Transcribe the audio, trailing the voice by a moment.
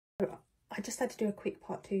I just had to do a quick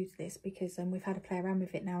part 2 to this because we've had to play around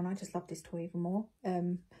with it now and I just love this toy even more.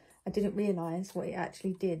 I didn't realise what it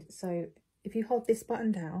actually did. So if you hold this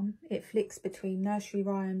button down, it flicks between nursery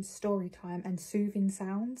rhymes, story time and soothing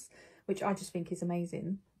sounds, which I just think is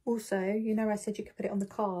amazing. Also, you know I said you could put it on the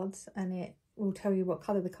cards and it will tell you what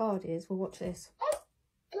colour the card is. Well, watch this.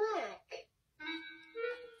 Black.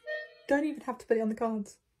 Don't even have to put it on the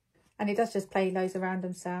cards. And it does just play loads of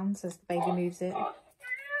random sounds as the baby moves it.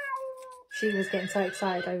 She was getting so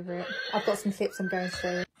excited over it. I've got some clips I'm going to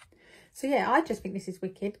show you. So yeah, I just think this is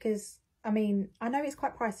wicked because, I mean, I know it's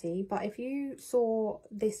quite pricey, but if you saw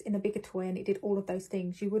this in a bigger toy and it did all of those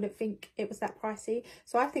things, you wouldn't think it was that pricey.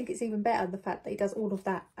 So I think it's even better the fact that it does all of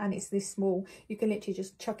that and it's this small. You can literally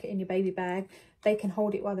just chuck it in your baby bag. They can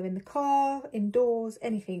hold it while they're in the car, indoors,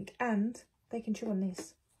 anything, and they can chew on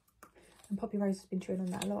this. And Poppy Rose has been chewing on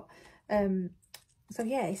that a lot. So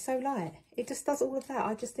yeah, it's so light. It just does all of that.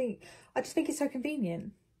 I just think it's so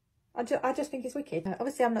convenient. I just think it's wicked.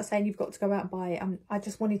 Obviously, I'm not saying you've got to go out and buy it. I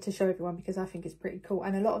just wanted to show everyone because I think it's pretty cool.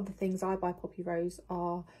 And a lot of the things I buy Poppy Rose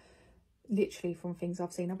are literally from things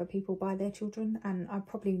I've seen other people buy their children. And I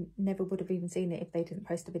probably never would have even seen it if they didn't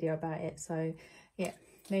post a video about it. So yeah,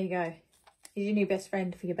 there you go. He's your new best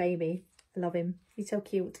friend for your baby. I love him. He's so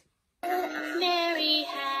cute. Mary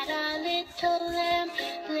had a little lamb.